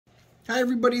Hi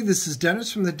everybody, this is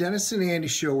Dennis from the Dennis and Andy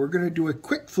Show. We're going to do a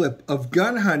quick flip of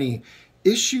Gun Honey,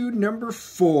 issue number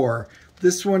 4.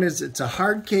 This one it's a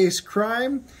hard case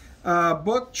crime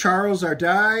book. Charles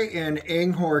Ardai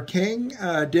and Hor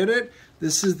Kheng did it.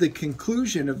 This is the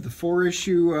conclusion of the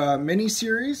 4-issue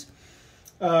miniseries.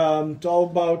 It's all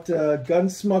about gun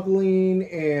smuggling,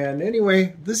 and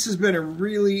anyway, this has been a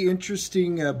really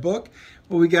interesting book.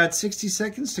 Well, we got 60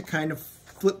 seconds to kind of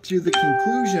flip through the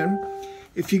conclusion.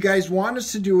 If you guys want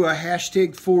us to do a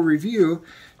hashtag full review,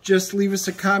 just leave us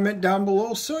a comment down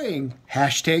below saying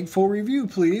hashtag full review,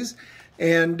 please.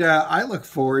 And I look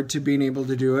forward to being able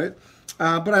to do it.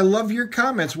 But I love your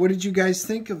comments. What did you guys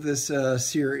think of this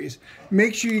series?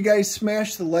 Make sure you guys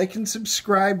smash the like and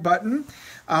subscribe button.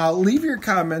 Leave your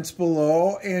comments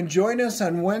below and join us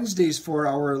on Wednesdays for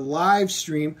our live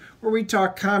stream where we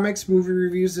talk comics, movie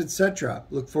reviews, etc.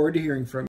 Look forward to hearing from you.